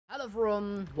What up,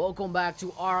 everyone? Welcome back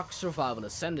to ARK Survival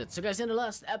Ascended. So guys, in the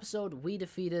last episode we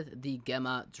defeated the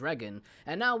Gamma Dragon,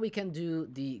 and now we can do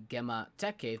the Gamma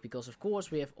Tech Cave because of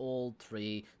course we have all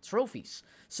 3 trophies.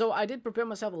 So I did prepare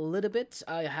myself a little bit.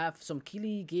 I have some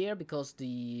Kili gear because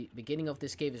the beginning of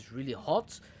this cave is really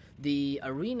hot. The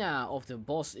arena of the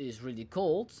boss is really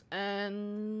cold,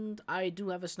 and I do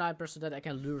have a sniper so that I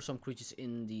can lure some creatures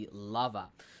in the lava.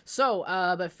 So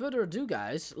by further ado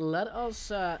guys, let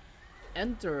us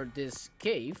enter this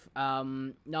cave.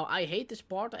 Now I hate this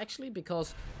part actually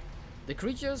because the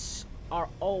creatures are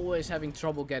always having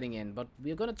trouble getting in, but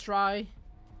we're gonna try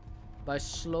by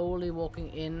slowly walking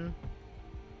in.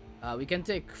 We can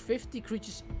take 50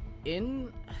 creatures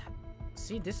in.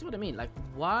 See, this is what I mean. Like,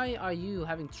 why are you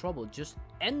having trouble just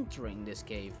entering this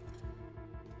cave?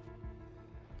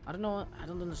 I don't know. I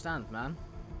don't understand, man.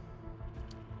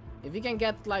 If we can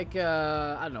get like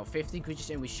I don't know, 50 creatures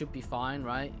in, we should be fine,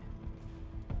 right?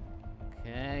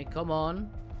 Okay, come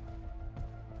on.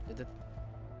 Did it...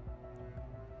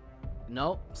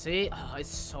 No, see? Oh, it's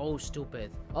so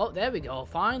stupid. Oh, there we go,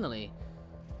 finally.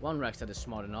 One Rex that is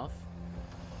smart enough.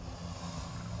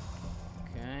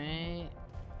 Okay,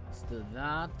 let's do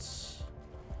that.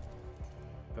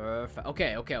 Perfect.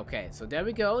 Okay. So there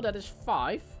we go, that is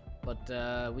 5.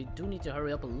 But we do need to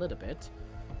hurry up a little bit.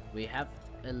 We have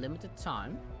a limited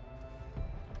time.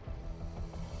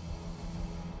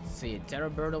 See a terror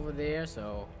bird over there,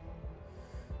 so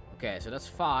okay, so that's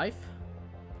 5.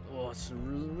 Oh, it's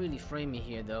really framey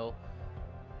here though.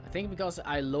 I think because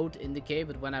I load in the cave,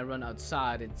 but when I run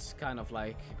outside it's kind of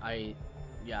like I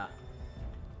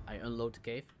unload the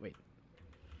cave. Wait,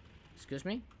 excuse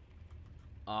me.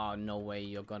 Oh, no way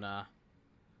you're gonna...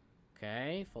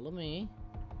 Okay, follow me.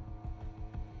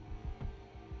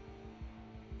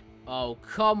 Oh,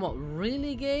 come on,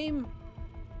 really, game?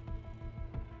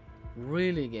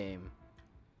 Really, game?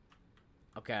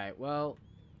 Okay, well,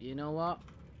 you know what?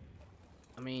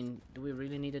 I mean, do we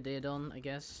really need a Daedon, I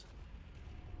guess?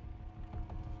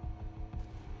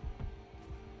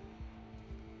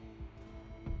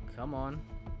 Come on.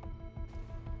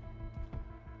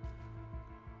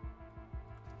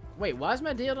 Wait, why is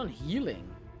my Daedon healing?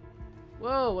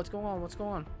 Whoa, what's going on? What's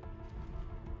going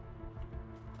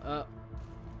on?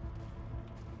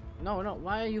 No,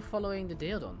 why are you following the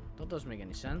Daedon? That doesn't make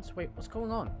any sense. Wait, what's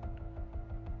going on?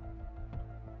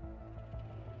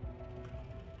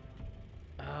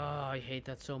 Oh, I hate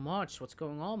that so much. What's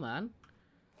going on, man?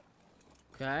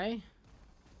 Okay.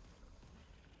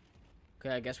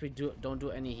 Okay, I guess we don't do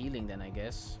any healing then, I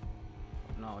guess.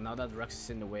 No, now that Rex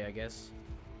is in the way, I guess.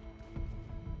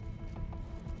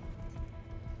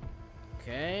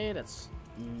 Okay, that's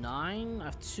 9. I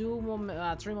have 3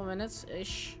 more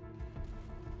minutes-ish.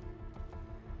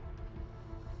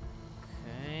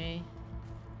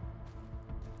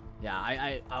 Yeah,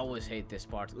 I always hate this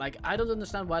part. Like, I don't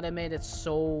understand why they made it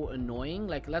so annoying.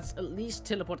 Like, let's at least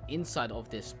teleport inside of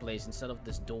this place instead of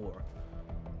this door.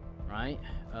 Right?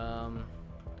 So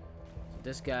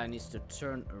this guy needs to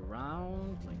turn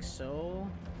around, like so.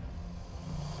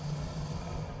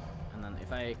 And then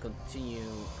if I continue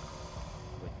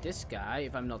with this guy,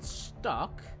 if I'm not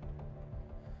stuck...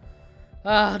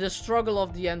 the struggle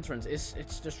of the entrance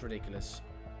it's just ridiculous.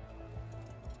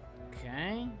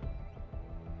 Okay.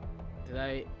 Did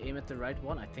I aim at the right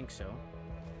one? I think so.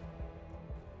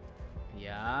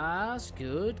 Yes,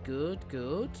 good.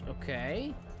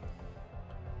 Okay.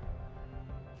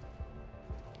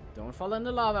 Don't fall in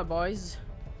the lava, boys.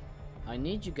 I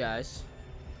need you guys.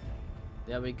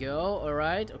 There we go.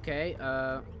 Alright, okay.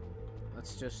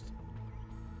 Let's just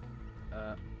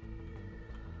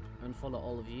unfollow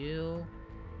all of you.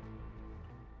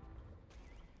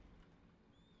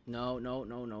 No.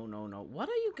 What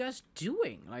are you guys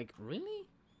doing? Like, really?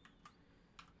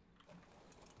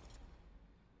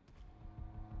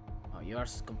 Oh, you are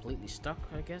completely stuck,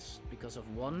 I guess, because of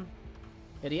one.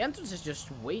 Yeah, the entrance is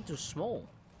just way too small.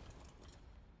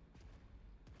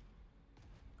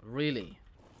 Really?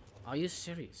 Are you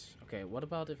serious? Okay, what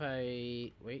about if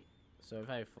I... Wait, so if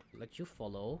I let you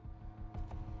follow...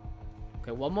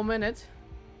 Okay, 1 more minute.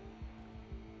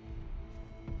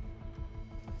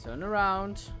 Turn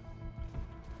around.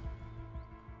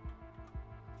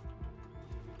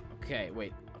 Okay,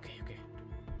 wait. Okay.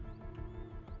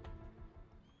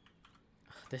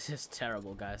 This is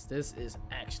terrible, guys. This is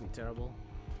actually terrible.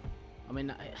 I mean,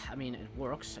 it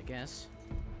works, I guess.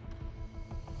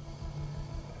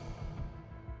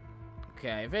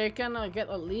 Okay, if I can get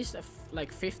at least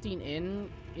like 15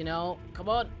 in, you know, come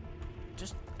on,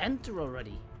 just enter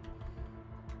already.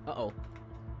 Uh-oh.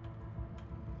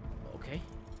 Okay.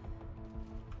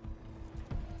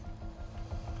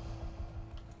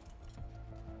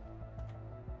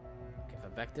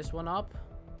 back this one up.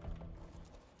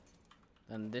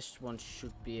 Then this one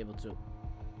should be able to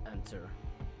enter.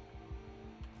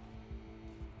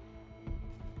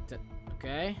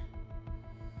 Okay.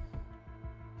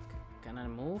 Can I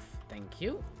move? Thank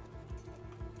you.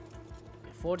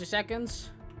 Okay, 40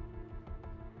 seconds.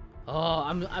 Oh,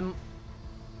 I'm.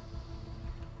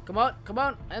 Come on, come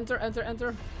on. Enter, enter,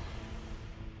 enter.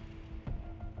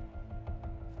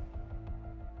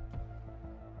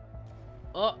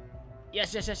 Oh,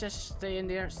 yes, yes, yes, yes. Stay in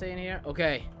there, stay in here.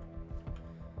 Okay.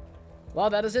 Well,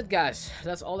 that is it, guys.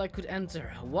 That's all I could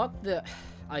enter. What the...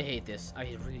 I hate this.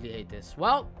 I really hate this.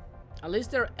 Well, at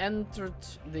least they entered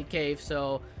the cave,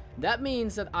 so that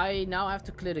means that I now have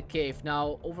to clear the cave.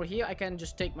 Now, over here, I can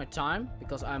just take my time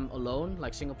because I'm alone.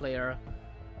 Like, single player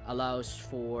allows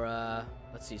for...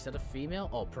 let's see, is that a female?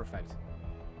 Oh, perfect.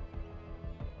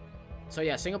 So,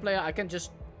 yeah, single player, I can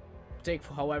just take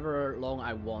for however long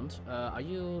I want. Are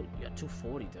you... Yeah,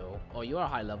 240, though. Oh, you are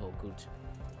high level. Good.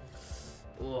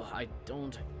 Oh, I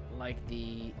don't like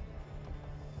the...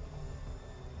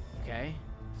 Okay.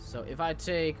 So if I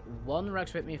take one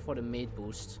Rex with me for the mate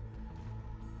boost,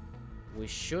 we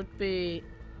should be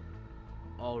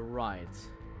alright.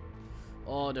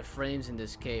 Oh, the frames in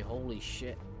this cave. Holy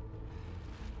shit.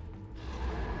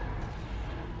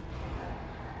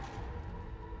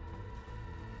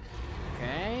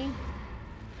 Okay.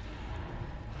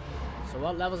 So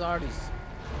what levels are these?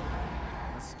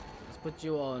 Let's put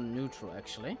you on neutral,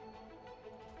 actually.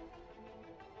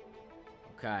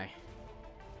 Okay.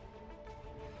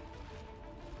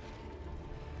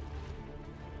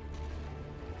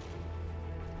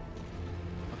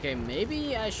 Okay,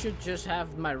 maybe I should just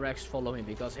have my Rex follow me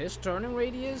because his turning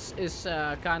radius is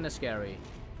kind of scary.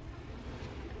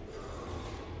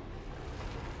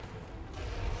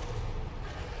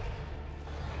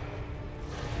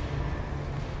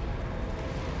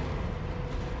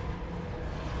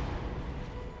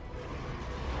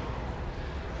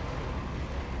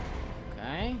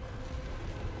 Okay.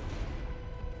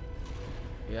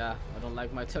 Yeah, I don't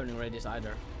like my turning radius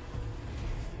either.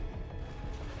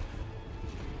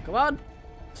 Come on!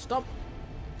 Stop!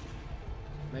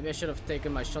 Maybe I should have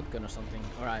taken my shotgun or something.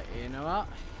 Alright, you know what?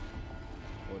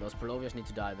 Oh, those Pelovias need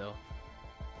to die though.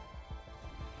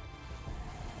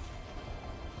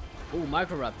 Oh,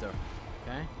 Microraptor.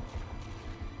 Okay.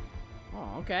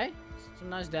 Oh, okay.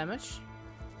 Some nice damage.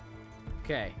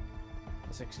 Okay.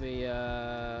 Let's actually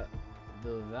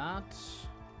do that.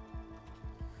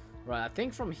 Right, I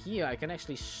think from here I can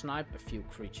actually snipe a few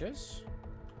creatures.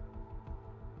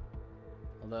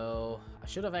 Although, I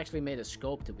should have actually made a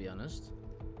scope, to be honest.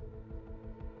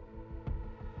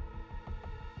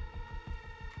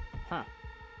 Huh.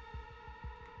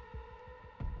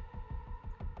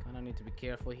 Kinda need to be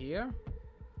careful here.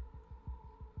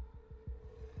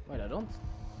 Wait, I don't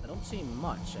see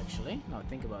much, actually. Now I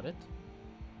think about it.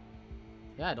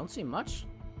 Yeah, I don't see much.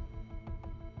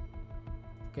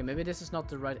 Okay, maybe this is not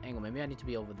the right angle. Maybe I need to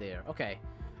be over there. Okay.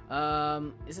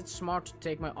 Is it smart to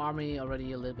take my army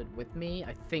already a little bit with me?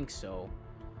 I think so.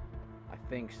 I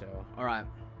think so. Alright.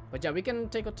 But yeah, we can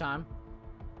take our time.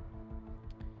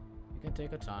 We can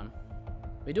take our time.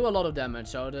 We do a lot of damage,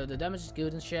 so the damage is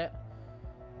good and shit.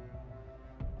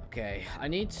 Okay, I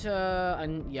need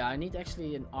I need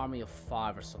actually an army of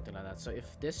 5 or something like that. So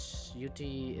if this UT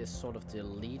is sort of the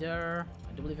leader,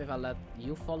 I do believe if I let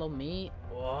you follow me,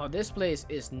 oh, this place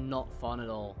is not fun at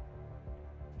all.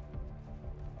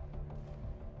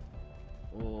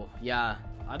 Oh, yeah.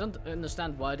 I don't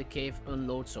understand why the cave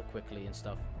unloads so quickly and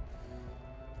stuff.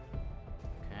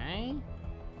 Okay.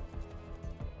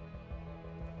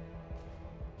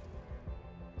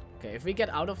 Okay, if we get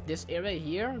out of this area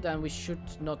here, then we should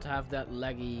not have that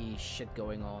laggy shit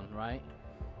going on, right?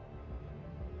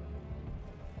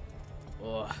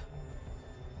 Oh.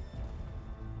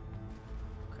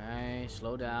 Okay,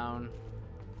 slow down.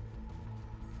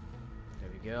 There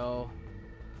we go.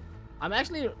 I'm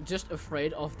actually just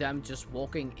afraid of them just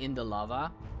walking in the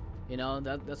lava. You know,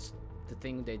 that's the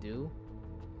thing they do.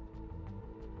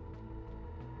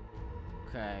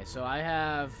 Okay, so I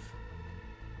have...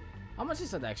 How much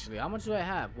is that actually? How much do I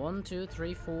have? 1, 2,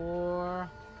 3, 4...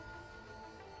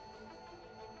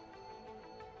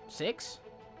 6?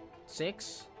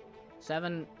 6?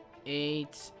 7,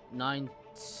 8, 9,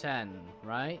 10,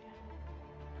 right?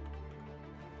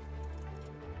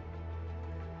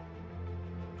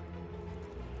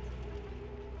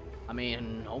 I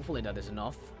mean, hopefully that is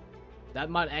enough. That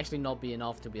might actually not be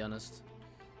enough, to be honest.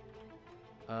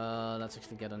 Let's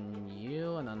actually get on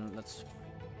you, and then let's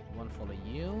one follow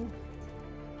you.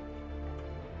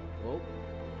 Oh. Okay, 1,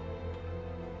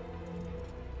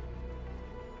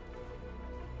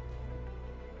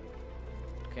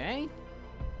 Okay.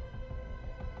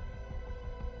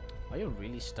 Are you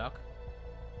really stuck?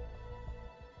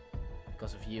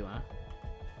 Because of you, huh?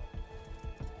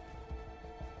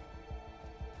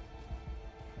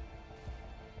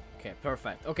 Okay,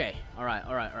 perfect. Okay,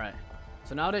 alright.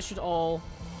 So now they should all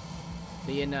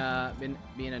be in a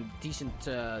decent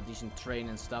train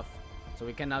and stuff. So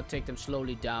we can now take them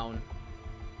slowly down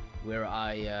where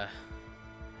I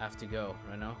have to go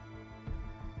right now.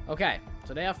 Okay,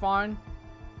 so they are fine.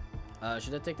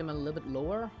 Should I take them a little bit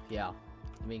lower? Yeah.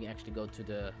 We can actually go to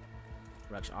the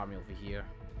Rex army over here.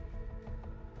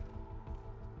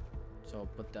 So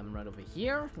put them right over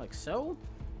here, like so.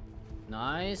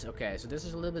 Nice. Okay, so this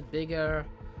is a little bit bigger.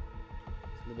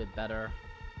 It's a little bit better.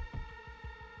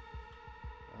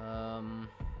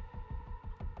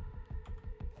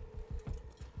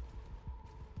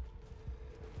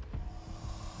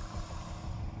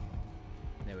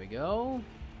 There we go.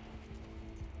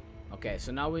 Okay,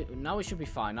 so now we should be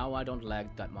fine. Now I don't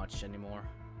lag that much anymore.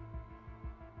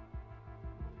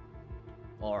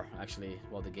 Or actually,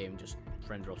 well, the game just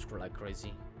frame drops like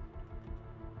crazy.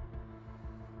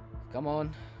 Come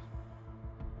on.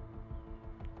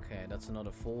 Okay, that's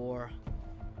another 4.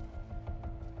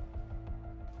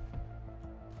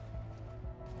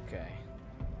 Okay.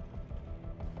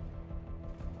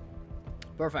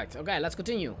 Perfect. Okay, let's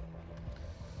continue.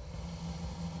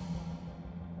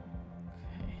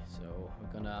 Okay, so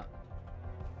we're gonna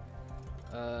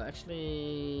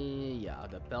actually, yeah,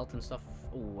 the belt and stuff.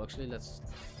 Oh, actually, let's.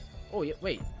 Oh, yeah,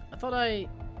 wait. I thought I.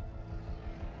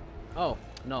 Oh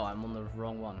no, I'm on the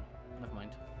wrong one. Never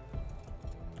mind.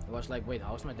 I was like, wait,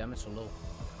 how is my damage so low?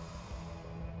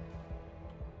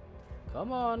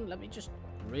 Come on, let me just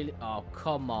really. Oh,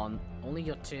 come on. Only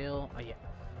your tail. Oh, yeah.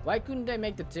 Why couldn't they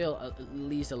make the tail at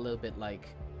least a little bit like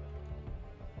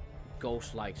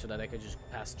ghost-like so that I could just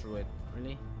pass through it?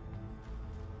 Really?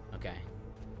 Okay.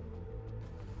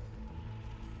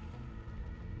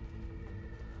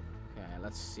 Okay,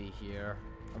 let's see here.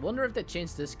 I wonder if they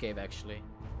changed this cave actually.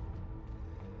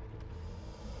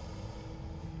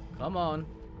 Come on.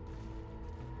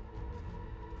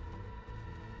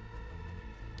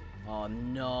 Oh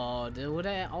no, would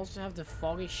I also have the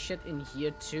foggy shit in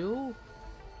here too?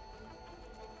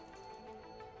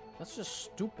 That's just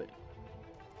stupid.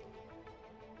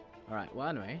 Alright, well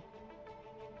anyway.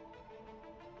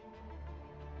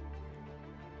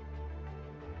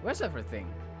 Where's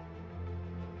everything?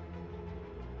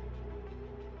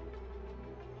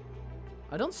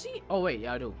 I don't see. Oh wait,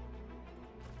 yeah I do.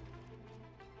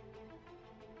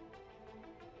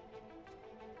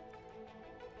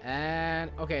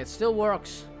 And okay, it still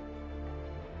works.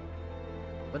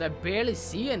 But I barely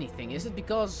see anything. Is it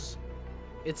because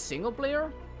it's single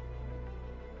player?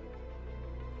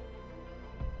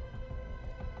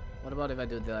 What about if I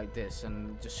do it like this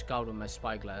and just scout with my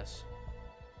spyglass?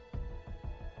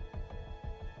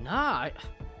 Nah,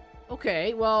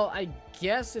 okay, well, I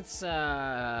guess it's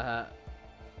gonna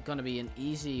be an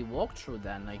easy walkthrough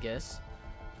then, I guess.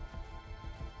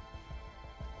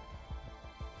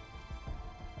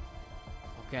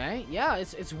 Okay, yeah,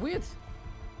 it's weird.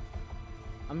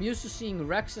 I'm used to seeing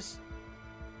Rexes.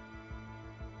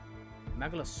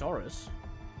 Megalosaurus?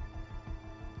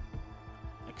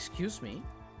 Excuse me?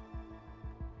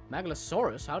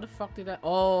 Megalosaurus? How the fuck did I...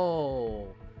 Oh!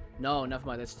 No, never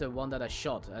mind. It's the one that I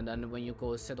shot. And then when you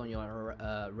go sit on your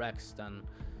Rex, then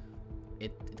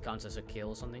it counts as a kill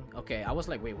or something. Okay, I was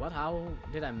like, wait, what? How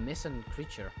did I miss a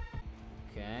creature?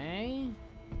 Okay.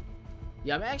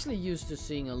 Yeah, I'm actually used to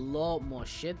seeing a lot more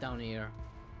shit down here.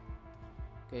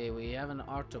 Okay, we have an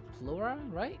Arthropleura,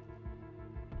 right?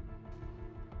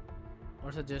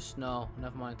 Or is it just... No,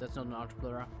 never mind. That's not an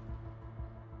Arthropleura.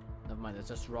 Never mind, it's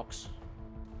just rocks.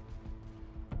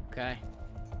 Okay.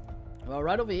 Well,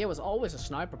 right over here was always a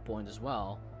sniper point as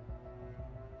well.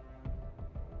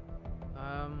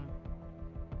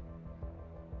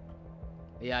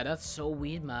 Yeah, that's so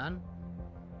weird, man.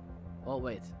 Oh,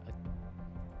 wait.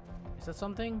 Is that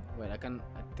something? Wait, I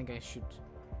think I should...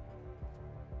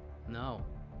 No.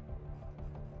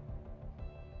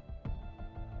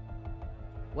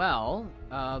 Well,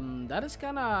 that is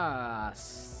kinda...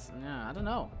 Yeah, I don't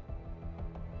know.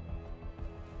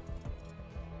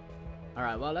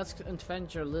 Alright, well, let's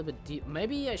adventure a little bit deep.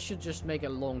 Maybe I should just make a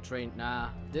long train. Nah,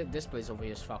 this place over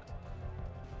here is fucked.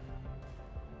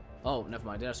 Oh, never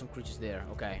mind. There are some creatures there.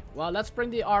 Okay. Well, let's bring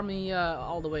the army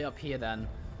all the way up here then.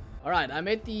 Alright, I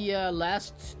made the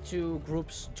last 2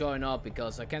 groups join up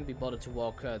because I can't be bothered to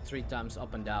walk 3 times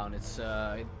up and down.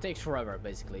 It takes forever,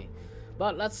 basically.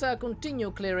 But let's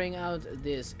continue clearing out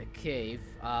this cave.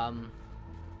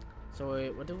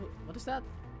 So, what is that?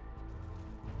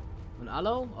 An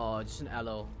aloe? Oh, just an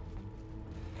aloe.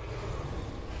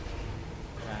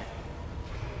 Okay.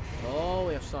 Oh,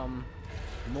 we have some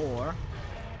more.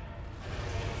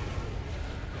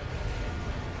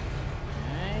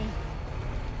 Okay.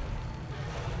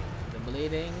 The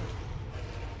bleeding.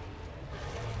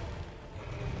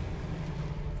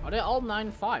 Are they all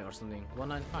 9.5 or something?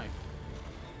 195.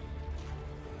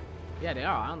 Yeah, they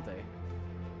are, aren't they?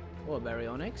 Oh,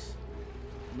 baryonyx.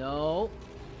 No.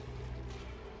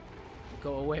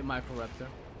 Go away, Microraptor.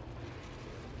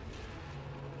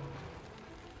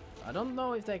 I don't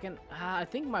know if they can... I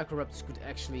think Microraptors could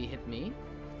actually hit me.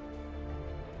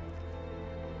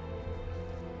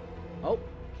 Oh.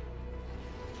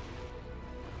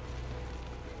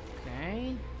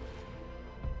 Okay.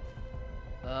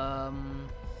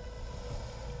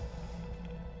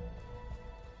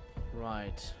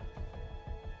 Right.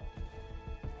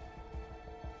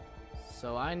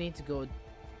 So I need to go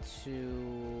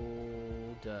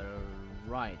to the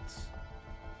right.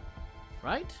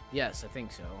 Right? Yes, I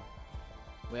think so.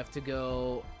 We have to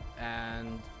go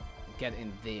and get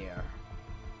in there.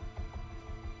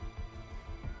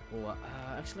 Oh,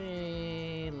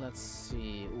 actually, let's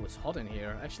see. Oh, it's hot in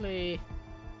here. Actually,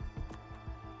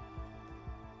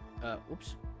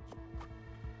 oops.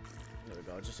 There we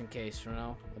go. Just in case for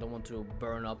now. I don't want to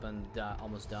burn up and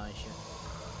almost die and shit.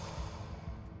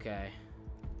 Okay.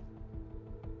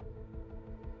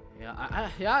 Yeah,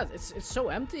 yeah, it's so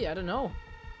empty. I don't know.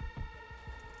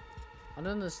 I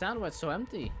don't understand why it's so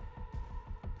empty.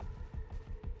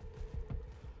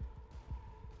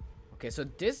 Okay, so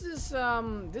this is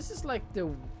like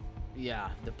the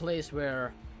place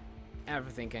where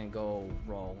everything can go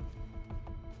wrong.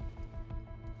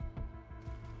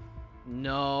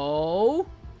 No.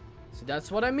 So that's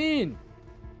what I mean.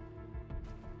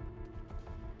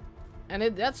 And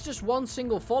that's just one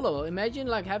single follow. Imagine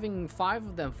like having 5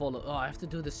 of them follow. Oh, I have to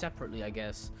do this separately, I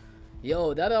guess.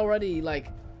 Yo, that already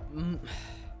like... and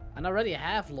I already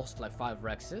have lost like 5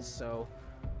 Rexes, so...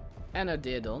 And a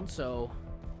Deodon, so...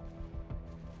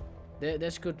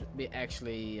 This could be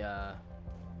actually a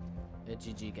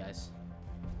GG, guys.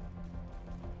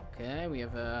 Okay, we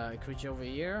have a creature over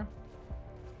here.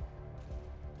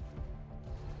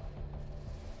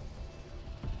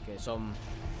 Okay, some...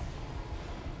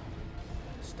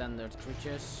 standard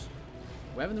creatures.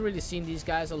 We haven't really seen these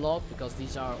guys a lot because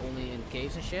these are only in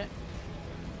caves and shit.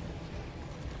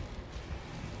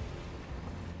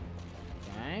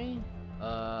 Okay.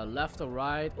 Left or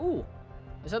right? Ooh!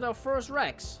 Is that our first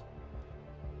Rex?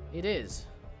 It is.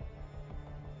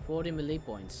 40 melee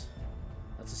points.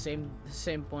 That's the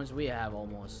same points we have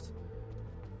almost.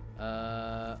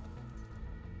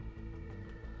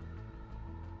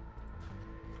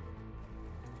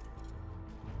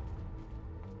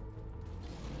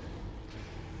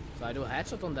 So I do a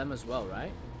headshot on them as well,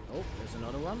 right? Oh, there's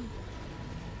another one.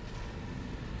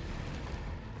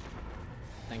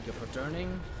 Thank you for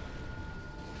turning.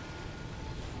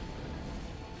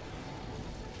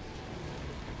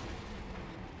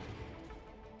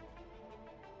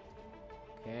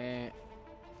 Okay.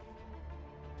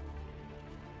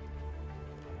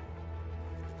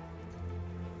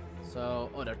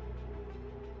 So, oh, there.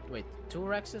 Wait, 2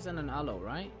 Rexes and an aloe,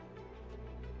 right?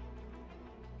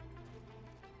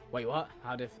 Wait, what?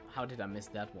 How did I miss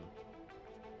that one?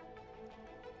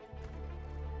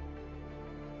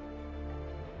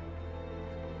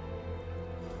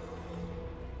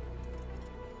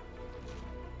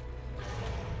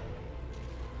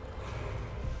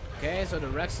 Okay, so the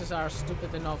Rexes are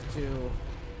stupid enough to...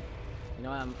 You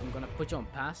know, I'm gonna put you on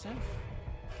passive.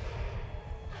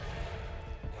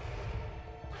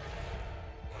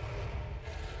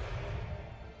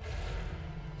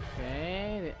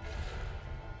 Okay.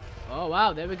 Oh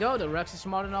wow, there we go. The Rex is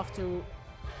smart enough to...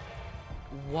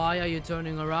 Why are you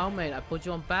turning around, mate? I put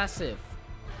you on passive.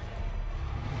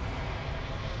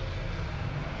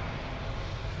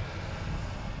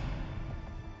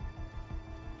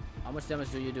 How much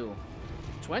damage do you do?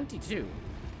 22.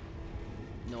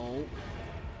 No.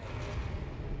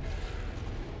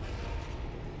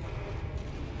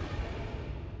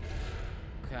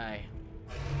 Okay.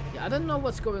 Yeah, I don't know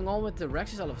what's going on with the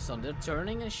Rexes all of a sudden. They're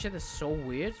turning and shit is so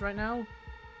weird right now.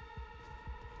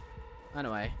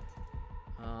 Anyway.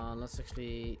 Let's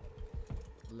actually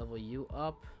level you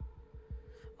up.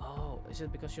 Oh, is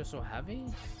it because you're so heavy?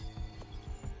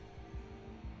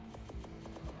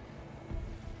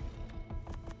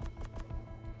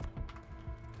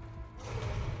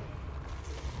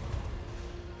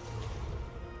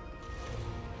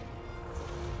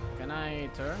 Can I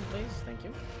turn, please? Thank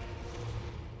you.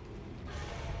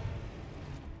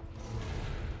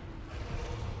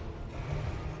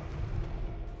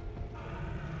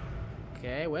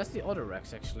 Okay, where's the other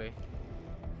Rex actually?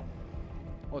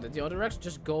 Oh, did the other Rex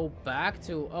just go back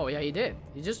to... Oh, yeah, he did.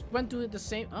 He just went to the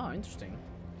same... Oh, interesting.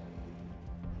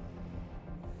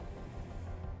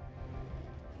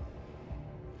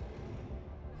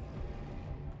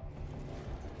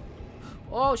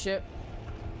 Oh, shit.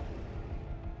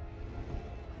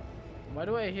 Why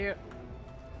do I hear...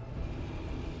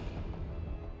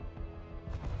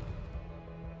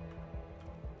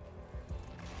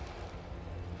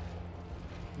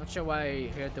 Not sure why I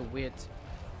heard the weird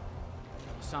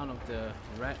sound of the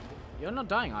red. You're not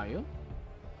dying, are you?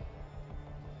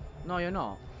 No, you're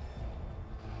not.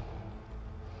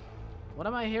 What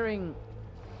am I hearing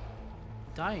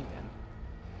dying then?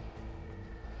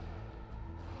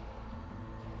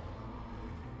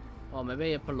 Oh,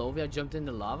 maybe a Palovia jumped in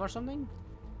the lava or something?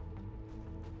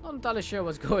 Not entirely sure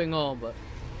what's going on, but...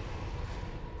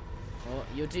 Oh,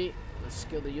 UT. Let's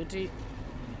kill the UT.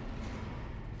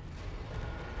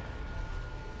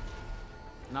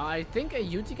 Now, I think a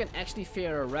UT can actually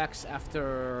fear a Rex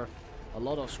after a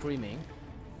lot of screaming.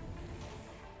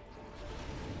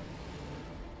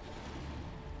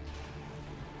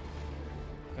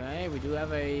 Okay, we do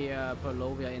have a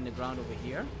Palovia in the ground over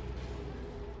here.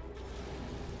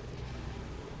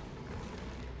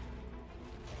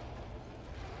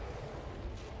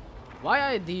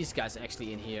 Why are these guys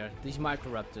actually in here? These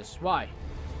Microraptors. Why?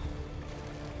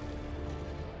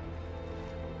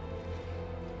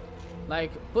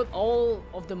 Like, put all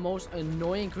of the most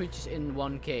annoying creatures in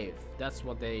one cave. That's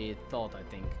what they thought, I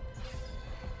think.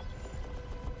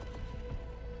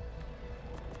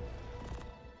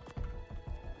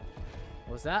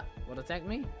 What was that? What attacked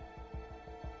me?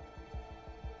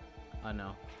 Oh,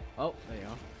 no. Oh, there you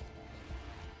go.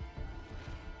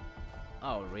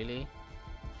 Oh, really?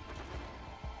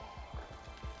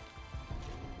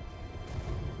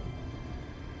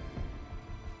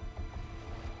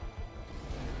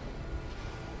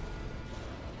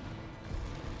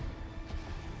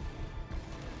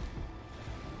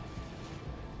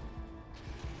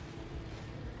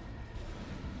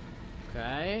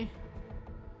 Okay.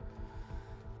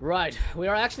 Right, we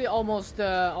are actually almost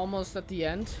at the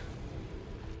end.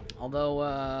 Although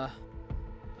I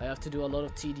have to do a lot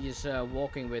of tedious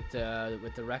walking with the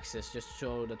Rexes just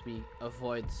so that we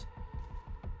avoid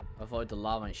the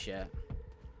lava and shit.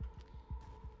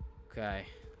 Okay.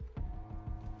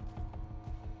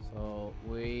 So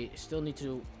we still need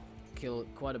to kill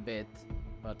quite a bit,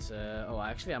 but oh,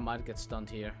 actually I might get stunned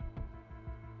here.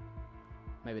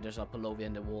 Maybe there's a Palovia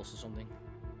in the walls or something.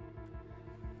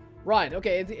 Right,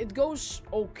 okay, it goes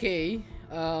okay.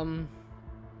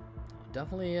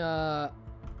 Definitely a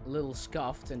little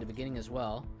scuffed in the beginning as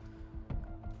well.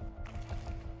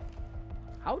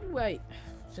 How do I...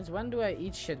 Since when do I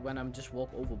eat shit when I'm just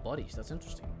walk over bodies? That's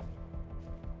interesting.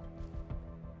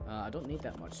 I don't need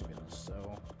that much to be honest,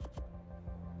 so...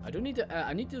 I do need to...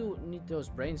 I need those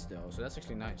brains though, so that's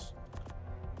actually nice.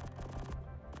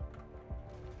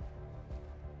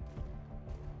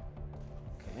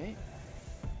 Okay.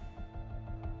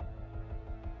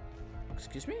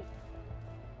 Excuse me?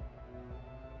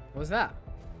 What was that?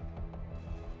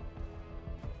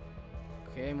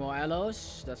 Okay, more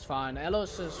Elos. That's fine.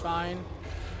 Elos is fine.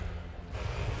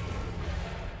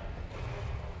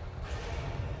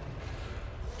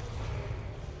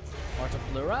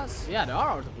 Orthopluras? Yeah, there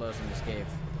are Orthopluras in this cave.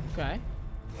 Okay.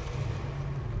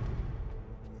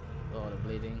 Oh, the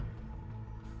bleeding.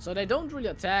 So they don't really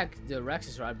attack the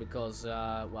Rexes, right? Because,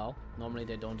 well, normally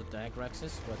they don't attack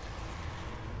Rexes, but...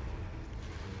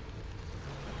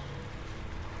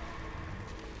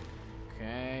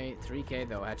 Okay, 3k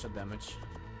though, headshot damage.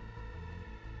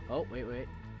 Oh, wait.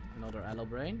 Another Aloe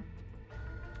Brain.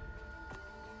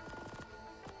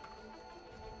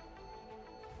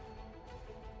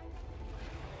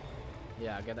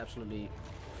 Yeah, I get absolutely...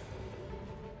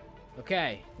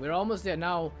 Okay, we're almost there.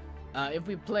 Now, if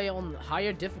we play on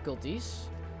higher difficulties,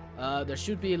 there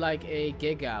should be like a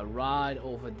Giga right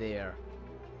over there,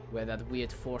 where that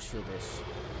weird force field is.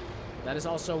 That is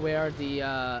also where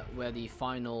the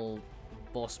final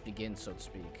boss begins, so to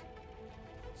speak.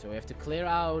 So we have to clear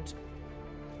out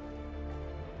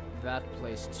that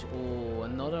place too. Oh,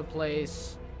 another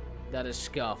place that is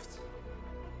scuffed.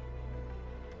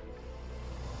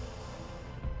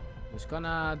 Just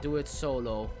gonna do it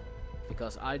solo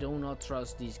because I do not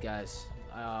trust these guys.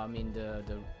 I mean the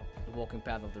walking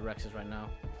path of the Rexes right now.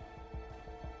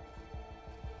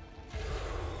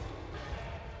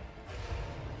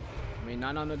 I mean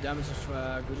 900 damage is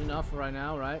good enough for right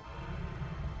now, right?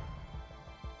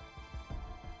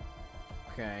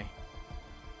 Okay.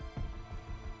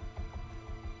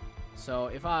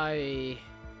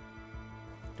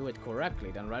 do it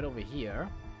correctly, then right over here.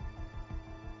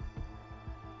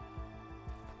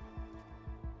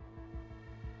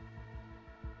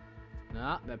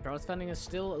 Nah, the parrot fending is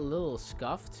still a little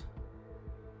scuffed.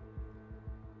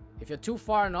 If you're too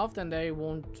far enough, then they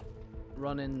won't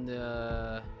run in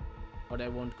the... or they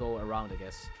won't go around, I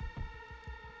guess.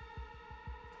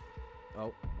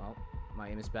 Oh, well, my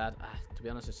aim is bad. To be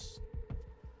honest, it's...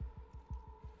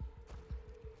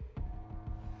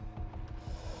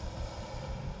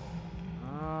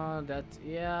 that,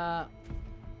 yeah...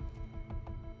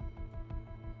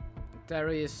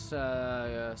 Terry is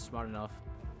smart enough.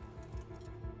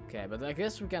 Okay, but I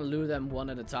guess we can lure them one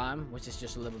at a time, which is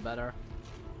just a little bit better.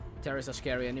 Terrors are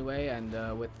scary anyway,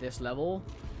 and with this level...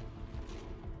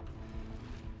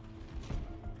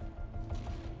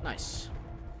 Nice.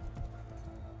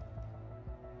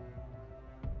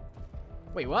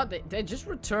 Wait, what? They just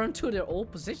returned to their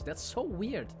old position? That's so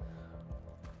weird.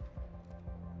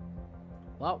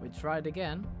 Well, we tried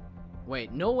again.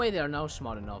 Wait, no way they are now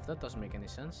smart enough. That doesn't make any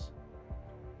sense.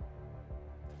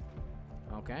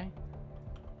 Okay.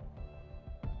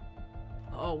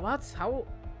 Oh, what? How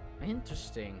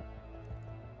interesting.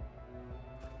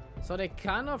 So they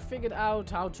kind of figured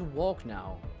out how to walk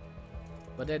now.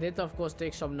 But they did, of course,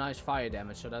 take some nice fire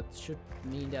damage. So that should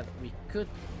mean that we could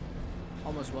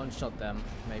almost one-shot them,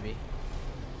 maybe.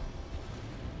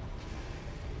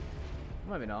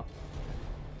 Maybe not.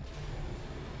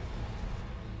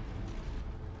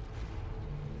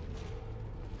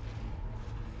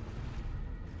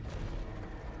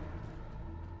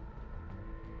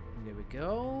 There we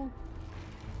go.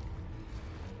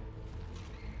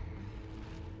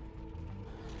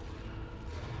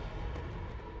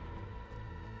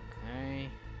 Okay.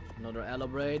 Another aloe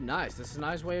braid. Nice. This is a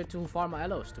nice way to farm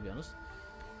aloes, to be honest.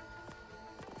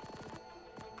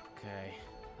 Okay.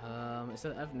 Is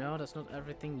that... no, that's not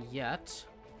everything yet.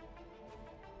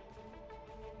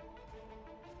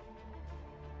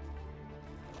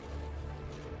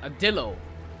 A dillo.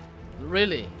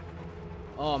 Really?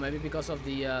 Oh, maybe because of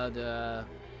the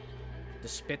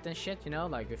spit and shit, you know?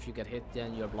 Like, if you get hit,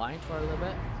 then you're blind for a little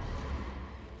bit.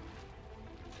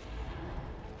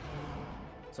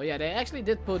 So yeah, they actually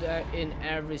did put in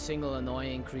every single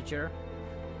annoying creature.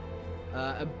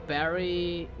 A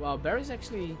berry... well, berry's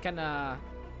actually kinda...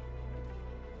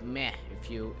 meh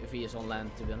if he is on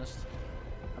land, to be honest.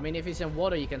 I mean, if he's in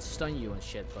water, he can stun you and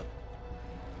shit, but...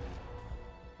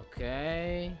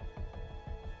 okay...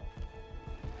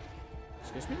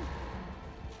 excuse me?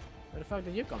 Where the fuck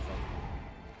did you come from?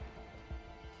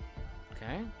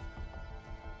 Okay.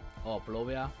 Oh,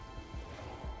 Polovia.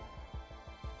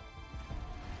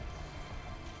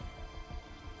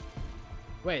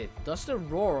 Wait, does the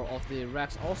roar of the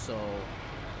Rex also...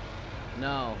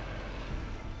 no.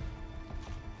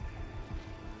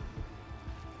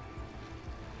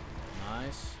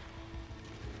 Nice.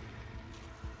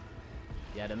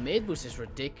 Yeah, the mate boost is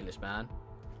ridiculous, man.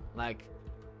 Like...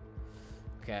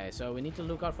 okay, so we need to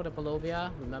look out for the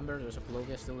Polovia. Remember, there's a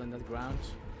Polovia still in that ground.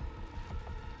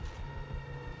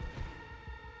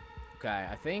 Okay,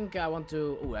 I think I want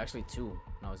to... oh, actually two.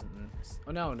 No,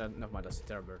 oh no, never mind, that's a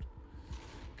terror bird.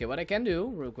 Okay, what I can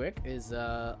do, real quick, is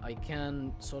I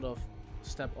can sort of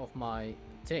step off my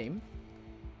tame.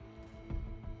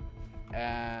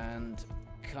 And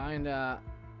kinda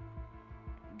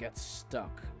get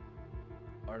stuck.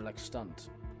 Or like stunned.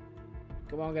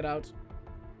 Come on, get out.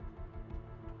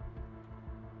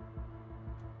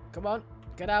 Come on,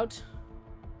 get out.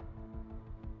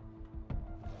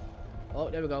 Oh,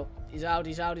 there we go. He's out,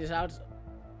 he's out, he's out.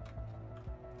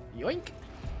 Yoink.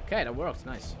 Okay, that worked.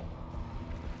 Nice.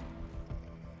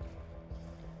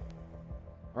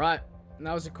 Alright,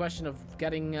 now it's a question of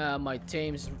getting my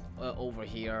tames over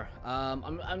here.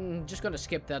 I'm just gonna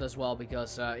skip that as well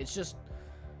because it's just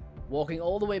walking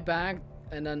all the way back.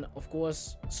 And then, of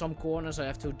course, some corners I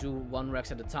have to do one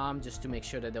Rex at a time just to make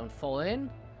sure they don't fall in.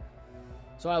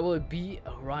 So I will be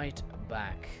right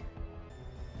back.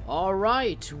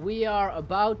 Alright, we are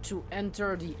about to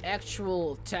enter the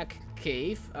actual TEK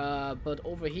cave. But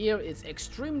over here it's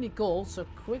extremely cold, so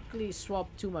quickly swap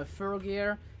to my fur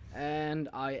gear. And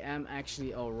I am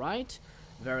actually alright.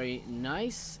 Very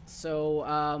nice. So,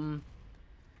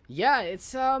 yeah,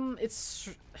 it's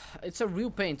a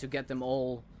real pain to get them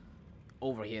all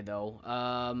over here though.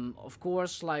 Of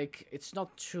course, like, it's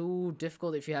not too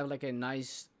difficult if you have like a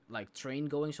nice like train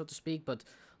going, so to speak, but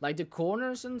like the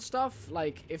corners and stuff,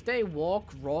 like if they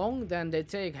walk wrong, then they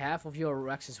take half of your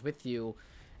Rexes with you,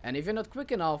 and if you're not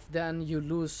quick enough, then you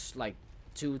lose like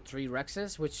 2-3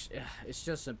 Rexes, which is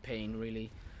just a pain,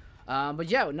 really. But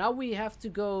yeah, now we have to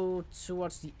go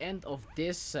towards the end of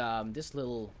this this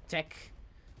little TEK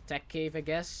TEK cave, I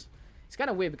guess. It's kind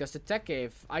of weird because the TEK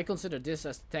cave, I consider this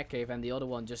as the TEK cave and the other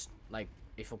one just like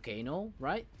a volcano,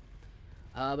 right?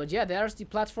 But yeah, there's the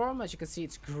platform. As you can see,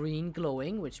 it's green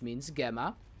glowing, which means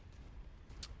gamma.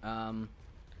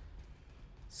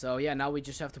 So yeah, now we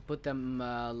just have to put them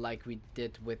like we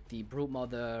did with the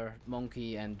broodmother,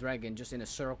 monkey, and dragon, just in a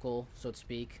circle, so to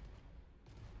speak.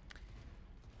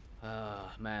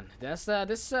 Man,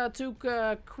 this took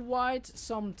quite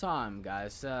some time,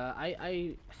 guys.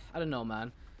 I don't know,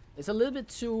 man. It's a little bit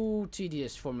too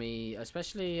tedious for me,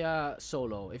 especially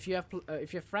solo. If you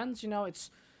have friends, you know,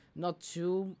 it's not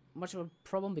too much of a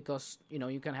problem because you know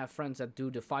you can have friends that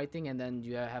do the fighting, and then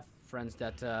you have friends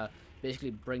that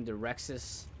basically bring the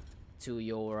Rexes to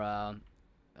your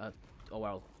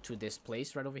to this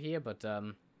place right over here. But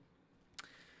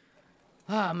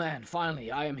ah, man,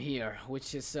 finally I am here,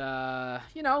 which is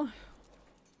you know,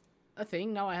 a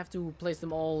thing. Now I have to place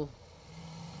them all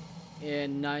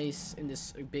in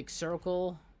this big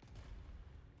circle.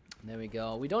 There we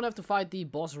go. We don't have to fight the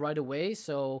boss right away,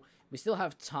 so we still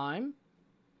have time.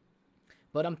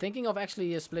 But I'm thinking of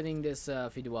actually splitting this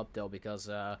video up though, because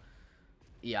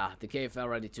yeah, the cave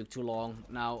already took too long.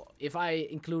 Now, if I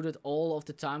included all of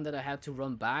the time that I had to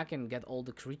run back and get all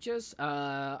the creatures,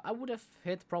 I would have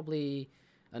hit probably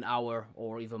an hour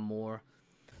or even more.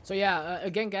 So yeah,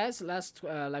 again guys, last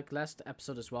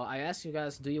episode as well, I asked you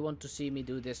guys, do you want to see me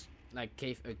do this like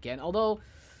cave again? Although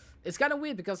it's kind of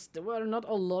weird because there were not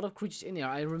a lot of creatures in here.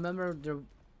 I remember there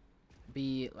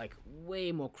be like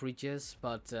way more creatures,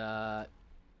 but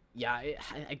yeah,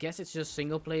 I guess it's just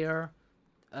single player.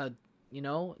 You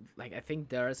know, like I think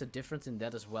there is a difference in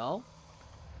that as well.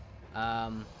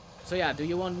 So yeah, do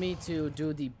you want me to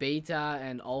do the beta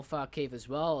and alpha cave as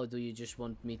well, or do you just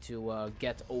want me to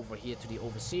get over here to the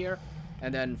overseer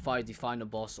and then fight the final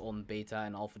boss on beta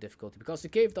and alpha difficulty? Because the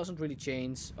cave doesn't really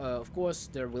change. Of course,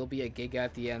 there will be a giga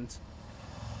at the end,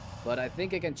 but I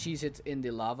think I can cheese it in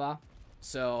the lava.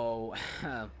 So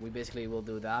we basically will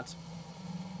do that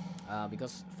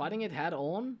because fighting it head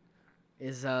on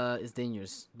is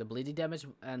dangerous. The bleeding damage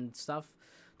and stuff.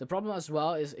 The problem as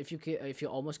well is if you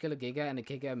almost kill a giga and the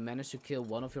giga manages to kill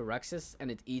one of your Rexes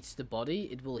and it eats the body,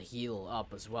 it will heal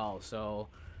up as well. So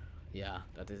yeah,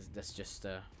 that's just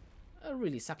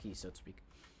really sucky, so to speak.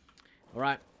 All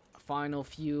right, final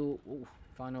few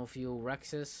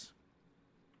Rexes.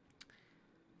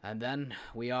 And then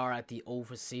we are at the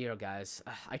overseer, guys.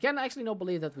 I can actually not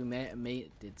believe that we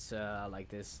made it like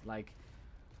this. Like,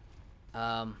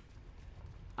 to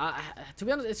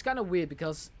be honest, it's kind of weird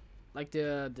because, like,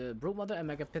 the broodmother and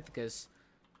Megapithecus,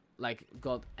 like,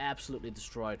 got absolutely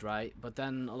destroyed, right? But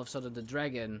then all of a sudden the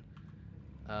dragon,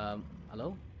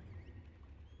 hello?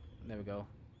 There we go.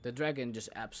 The dragon just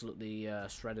absolutely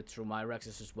shredded through my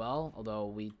Rexes as well. Although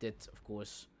we did, of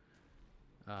course,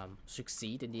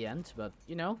 succeed in the end, but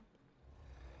you know.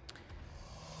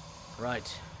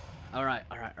 Right.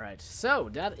 Alright. So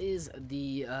that is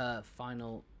the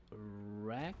final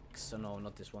Rex. Oh no,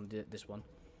 not this one, this one.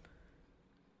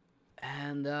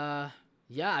 And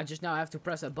yeah, I just now have to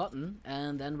press a button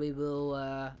and then we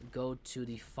will go to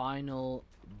the final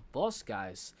boss,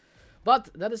 guys. But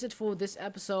that is it for this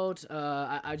episode.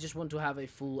 I just want to have a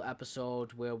full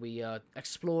episode where we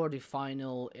explore the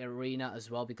final arena as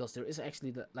well, because there is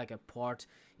actually like a part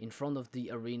in front of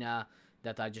the arena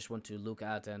that I just want to look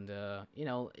at, and you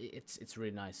know, it's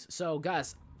really nice. So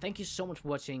guys, thank you so much for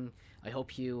watching. I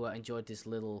hope you enjoyed this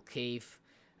little cave,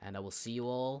 and I will see you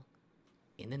all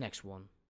in the next one.